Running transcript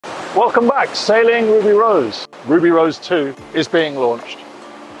Welcome back, Sailing Ruby Rose. Ruby Rose 2 is being launched.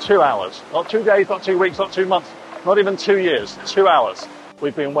 2 hours, not 2 days, not 2 weeks, not 2 months, not even 2 years, 2 hours.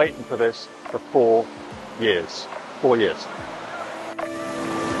 We've been waiting for this for 4 years. 4 years.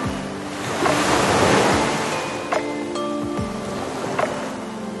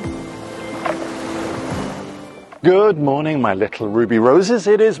 Good morning, my little Ruby Roses.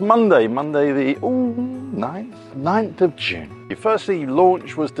 It is Monday the 9th of June. Firstly,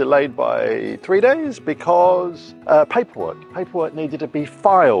 launch was delayed by 3 days because paperwork needed to be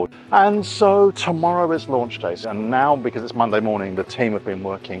filed. And so tomorrow is launch day. And now, because it's Monday morning, the team have been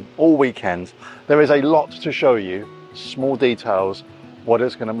working all weekend. There is a lot to show you, small details, what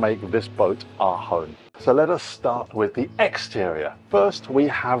is going to make this boat our home. So let us start with the exterior. First, we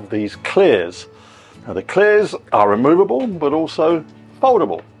have these clears. Now the clears are removable, but also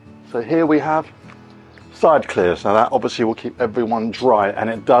foldable. So here we have side clears. Now that obviously will keep everyone dry, and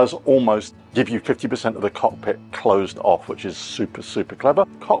it does almost give you 50% of the cockpit closed off, which is super, super clever.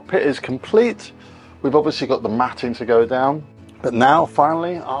 Cockpit is complete. We've obviously got the matting to go down, but now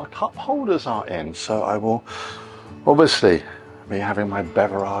finally our cup holders are in. So I will obviously be having my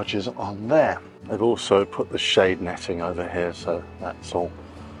beverages on there. I've also put the shade netting over here, so that's all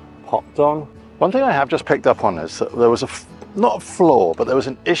popped on. One thing I have just picked up on is that there was not a flaw, but there was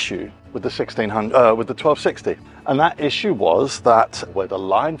an issue with the 1260. And that issue was that where the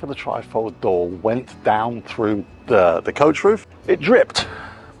line for the trifold door went down through the coach roof, it dripped.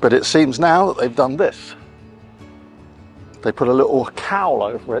 But it seems now that they've done this. They put a little cowl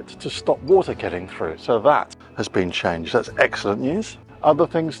over it to stop water getting through. So that has been changed. That's excellent news. Other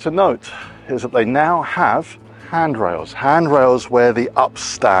things to note is that they now have handrails where the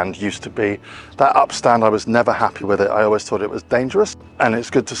upstand used to be. That upstand, I was never happy with it. I always thought it was dangerous. And it's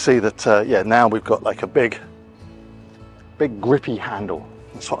good to see that, yeah, now we've got like a big grippy handle.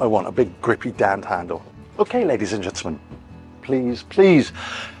 That's what I want, a big grippy damned handle. Okay, ladies and gentlemen, please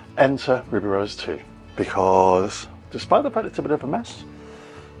enter Ruby Rose 2, because despite the fact it's a bit of a mess,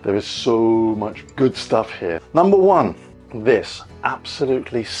 there is so much good stuff here. Number one, this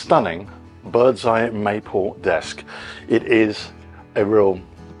absolutely stunning bird's eye maple desk. It is a real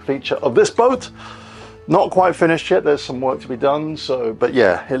feature of this boat. Not quite finished yet, there's some work to be done, but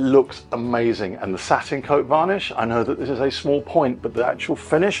yeah, it looks amazing. And the satin coat varnish, I know that this is a small point, but the actual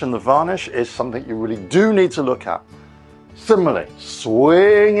finish and the varnish is something you really do need to look at. Similarly,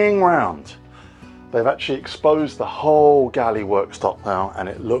 swinging round, they've actually exposed the whole galley workstop now, and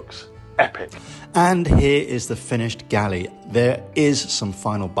it looks epic. And here is the finished galley. There is some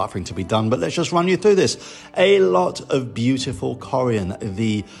final buffering to be done, but let's just run you through this. A lot of beautiful corian,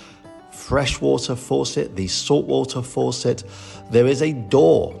 the freshwater faucet, the saltwater faucet. There is a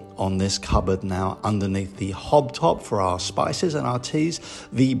door on this cupboard now underneath the hob top for our spices and our teas,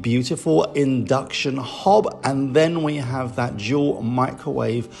 the beautiful induction hob, and then we have that dual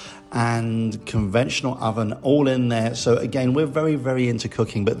microwave and conventional oven all in there. So again, we're very, very into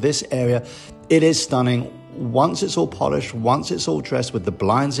cooking, but this area, it is stunning. Once it's all polished, once it's all dressed with the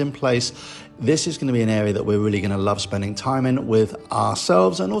blinds in place, this is going to be an area that we're really going to love spending time in with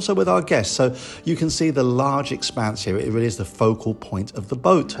ourselves and also with our guests. So you can see the large expanse here. It really is the focal point of the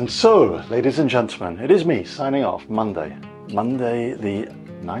boat. And so, ladies and gentlemen, it is me signing off Monday the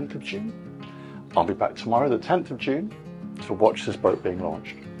 9th of June. I'll be back tomorrow, the 10th of June, to watch this boat being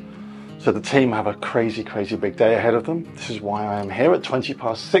launched. So the team have a crazy, crazy big day ahead of them. This is why I am here at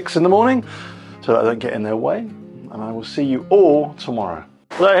 6:20 in the morning, so that I don't get in their way. And I will see you all tomorrow.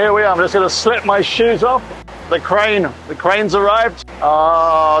 So here we are. I'm just going to slip my shoes off. The crane's arrived.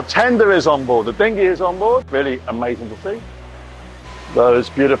 Our tender is on board. The dinghy is on board. Really amazing to see. Those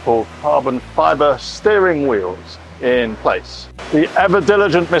beautiful carbon fiber steering wheels in place. The ever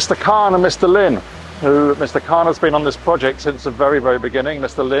diligent Mr. Khan and Mr. Lin, who Mr. Khan has been on this project since the very, very beginning.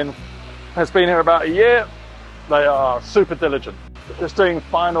 Mr. Lin has been here about a year. They are super diligent. Just doing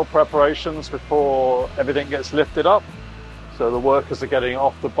final preparations before everything gets lifted up. So the workers are getting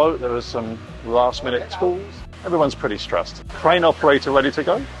off the boat. There are some last minute tools. Everyone's pretty stressed. Crane operator ready to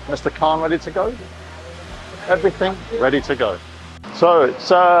go. Mr. Khan ready to go. Everything ready to go. So it's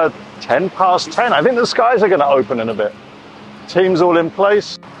 10 past 10. I think the skies are going to open in a bit. Team's all in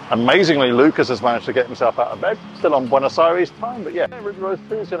place. Amazingly, Lucas has managed to get himself out of bed. Still on Buenos Aires time, but yeah. Ruby Rose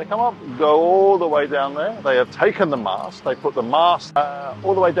 2 is going to come up, go all the way down there. They have taken the mast. They put the mast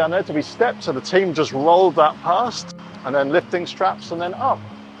all the way down there to be stepped. So the team just rolled that past, and then lifting straps, and then up.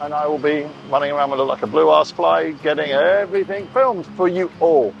 And I will be running around with like a blue-ass fly, getting everything filmed for you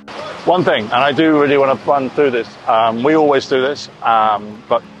all. One thing, and I do really want to run through this. We always do this,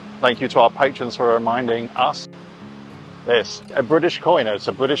 but thank you to our patrons for reminding us. this, a British coin. It's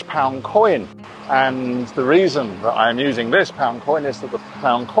a British pound coin. And the reason that I'm using this pound coin is that the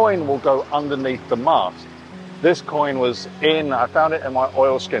pound coin will go underneath the mast. This coin was I found it in my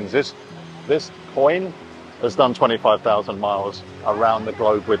oilskins. This coin has done 25,000 miles around the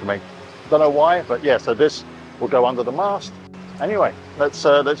globe with me. Don't know why, but yeah, so this will go under the mast. Anyway, let's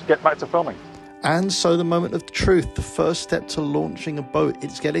get back to filming. And so the moment of truth, the first step to launching a boat,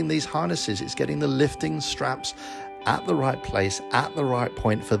 it's getting these harnesses, it's getting the lifting straps at the right place, at the right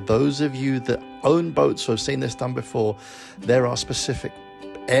point. For those of you that own boats or have seen this done before, there are specific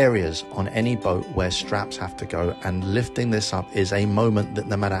areas on any boat where straps have to go, and lifting this up is a moment that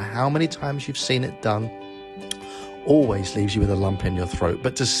no matter how many times you've seen it done, always leaves you with a lump in your throat.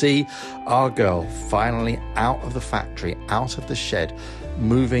 But to see our girl finally out of the factory, out of the shed,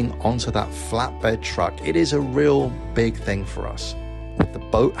 moving onto that flatbed truck, it is a real big thing for us. With the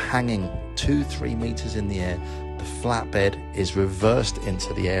boat hanging 2-3 meters in the air, the flatbed is reversed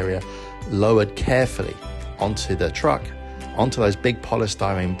into the area, lowered carefully onto the truck, onto those big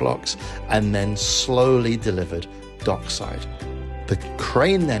polystyrene blocks, and then slowly delivered dockside. The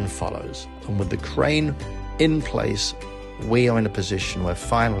crane then follows, and with the crane in place, we are in a position where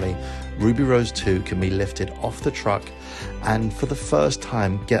finally Ruby Rose 2 can be lifted off the truck and for the first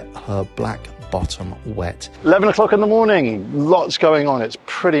time get her black bottom wet. 11 o'clock in the morning, lots going on. It's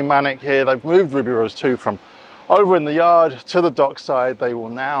pretty manic here. They've moved Ruby Rose 2 from over in the yard to the dockside. They will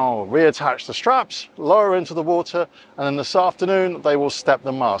now reattach the straps, lower into the water, and then this afternoon they will step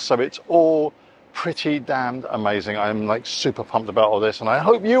the mast. So it's all pretty damned amazing. I'm like super pumped about all this, and I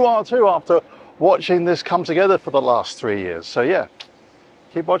hope you are too after watching this come together for the last 3 years. So yeah,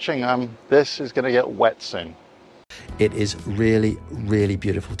 keep watching. This is going to get wet soon. It is really, really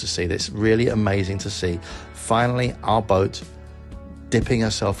beautiful to see this. Really amazing to see. Finally, our boat dipping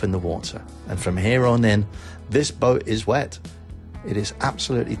herself in the water. And from here on in, this boat is wet. It is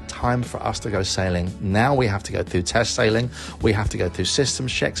absolutely time for us to go sailing. Now we have to go through test sailing. We have to go through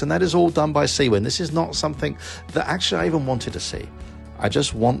systems checks, and that is all done by Seawind. This is not something that actually I even wanted to see. I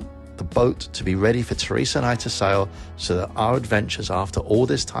just want the boat to be ready for Terysa and I to sail, so that our adventures after all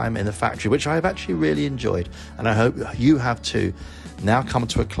this time in the factory, which I have actually really enjoyed, and I hope you have too, now come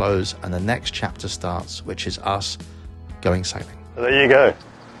to a close and the next chapter starts, which is us going sailing. There you go.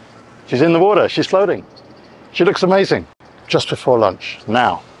 She's in the water. She's floating. She looks amazing. Just before lunch.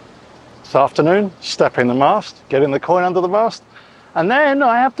 Now, this afternoon, stepping the mast, getting the coin under the mast, and then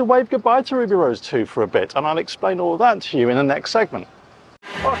I have to wave goodbye to Ruby Rose 2 for a bit, and I'll explain all that to you in the next segment.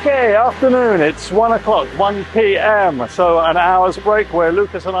 Okay, afternoon, it's 1 o'clock, 1 p.m. So an hour's break where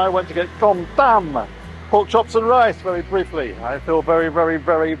Lucas and I went to get tom tam, pork chops and rice very briefly. I feel very, very,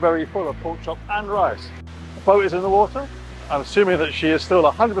 very, very full of pork chops and rice. The boat is in the water. I'm assuming that she is still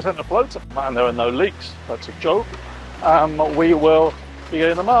 100% afloat and there are no leaks. That's a joke. We will be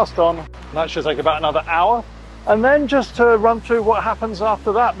getting the mast on. That should take about another hour. And then just to run through what happens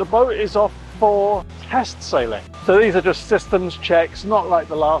after that, the boat is off for test sailing. So these are just systems checks, not like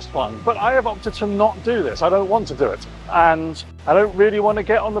the last one. But I have opted to not do this. I don't want to do it. And I don't really want to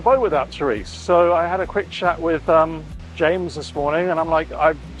get on the boat without Terysa. So I had a quick chat with James this morning, and I'm like,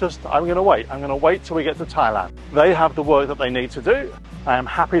 I'm going to wait. I'm going to wait till we get to Thailand. They have the work that they need to do. I am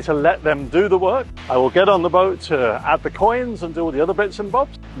happy to let them do the work. I will get on the boat to add the coins and do all the other bits and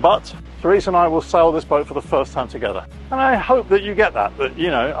bobs. But Terysa and I will sail this boat for the first time together. And I hope that you get that,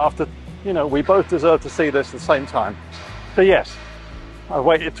 after, we both deserve to see this at the same time. So yes, I've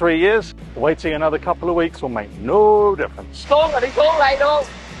waited 3 years. Waiting another couple of weeks will make no difference. You're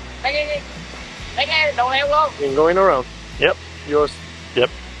going around? Yep. Yours? Yep.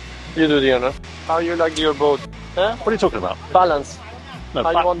 You do the honor. How you like your boat? Huh? What are you talking about? Balance. No,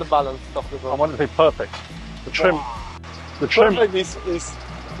 How you want the balance of the boat? I want it to be perfect. The trim. The trim. Perfect is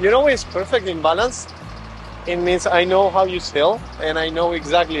it's perfect in balance. It means I know how you sail and I know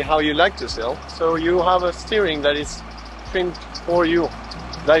exactly how you like to sail. So you have a steering that is trimmed for you.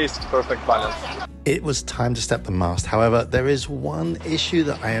 That is perfect balance. It was time to step the mast. However, there is one issue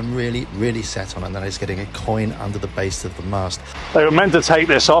that I am really, really set on, and that is getting a coin under the base of the mast. They were meant to take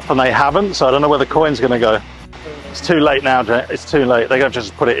this off and they haven't, so I don't know where the coin's going to go. It's too late now, Jay. It's too late. They're going to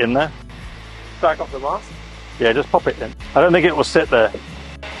just put it in there. Back of the mast? Yeah, just pop it in. I don't think it will sit there.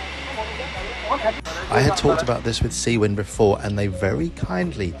 I had talked about this with Seawind before, and they very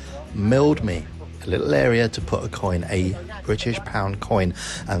kindly milled me a little area to put a coin, a British pound coin.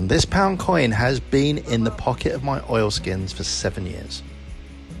 And this pound coin has been in the pocket of my oilskins for 7 years.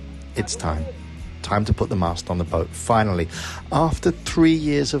 It's time. Time to put the mast on the boat, finally. After 3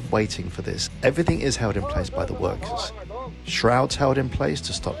 years of waiting for this, everything is held in place by the workers. shrouds held in place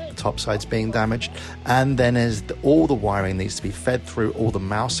to stop the topsides being damaged, and then as all the wiring needs to be fed through, all the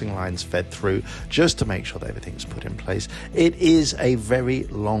mousing lines fed through, just to make sure that everything's put in place. It is a very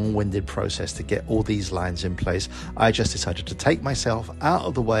long-winded process to get all these lines in place. I just decided to take myself out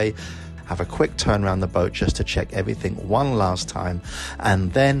of the way, have a quick turn around the boat just to check everything one last time,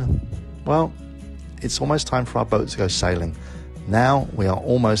 and then, well, it's almost time for our boat to go sailing. Now we are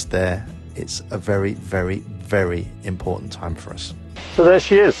almost there. It's a very, very, very important time for us. So there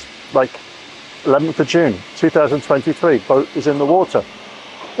she is, like 11th of June, 2023, boat is in the water.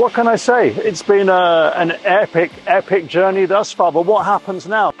 What can I say? It's been an epic journey thus far, but what happens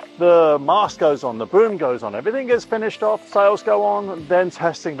now? The mast goes on, the boom goes on, everything gets finished off, sails go on, then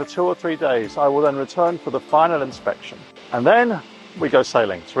testing for 2 or 3 days. I will then return for the final inspection. And then we go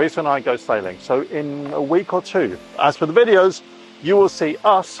sailing. Terysa and I go sailing. So in a week or two, as for the videos, you will see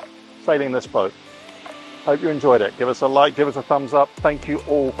us sailing this boat. Hope you enjoyed it. Give us a like, give us a thumbs up. Thank you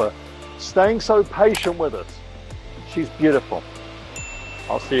all for staying so patient with us. She's beautiful.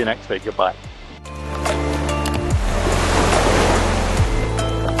 I'll see you next week. Goodbye.